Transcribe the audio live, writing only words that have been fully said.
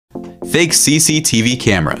Fake CCTV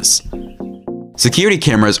cameras. Security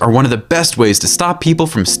cameras are one of the best ways to stop people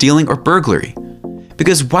from stealing or burglary.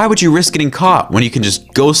 Because why would you risk getting caught when you can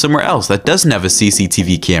just go somewhere else that doesn't have a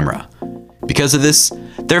CCTV camera? Because of this,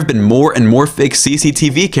 there have been more and more fake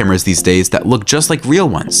CCTV cameras these days that look just like real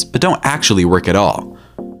ones, but don't actually work at all.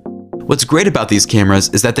 What's great about these cameras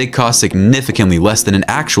is that they cost significantly less than an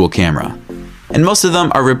actual camera, and most of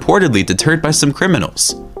them are reportedly deterred by some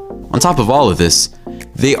criminals. On top of all of this,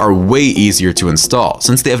 they are way easier to install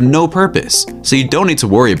since they have no purpose, so you don't need to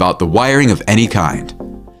worry about the wiring of any kind.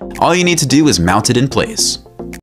 All you need to do is mount it in place.